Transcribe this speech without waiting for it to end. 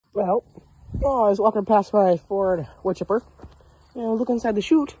Well, I was walking past my Ford wood chipper, and I look inside the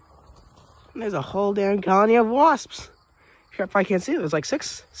chute, and there's a whole damn colony of wasps. If I can't see it, there's like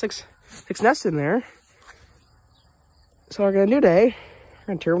six nests in there. So what we're gonna do today, we're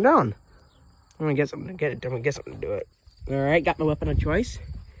gonna tear them down. I'm gonna get something to get it. I'm gonna get something to do it. All right, got my weapon of choice.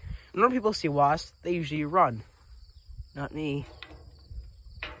 When people see wasps, they usually run. Not me.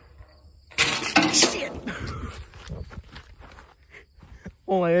 Shit!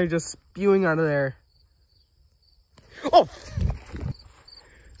 Oh my, they're just spewing out of there. Oh!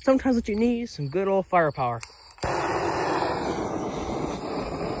 Sometimes what you need is some good old firepower. Come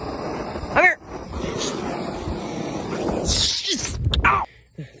here! Ow!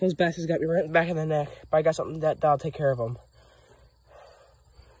 Those bastards got me right in the back of the neck, but I got something that'll take care of them.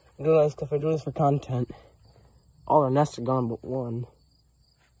 I'm doing this because we're doing this for content. All our nests are gone but one.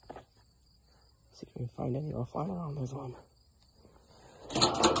 Let's see if we can find any. I'll find around. There's one.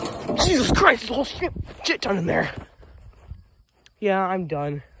 Jesus Christ, there's a whole shit ton in there. Yeah, I'm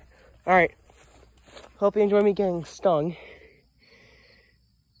done. Alright. Hope you enjoy me getting stung.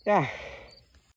 Yeah.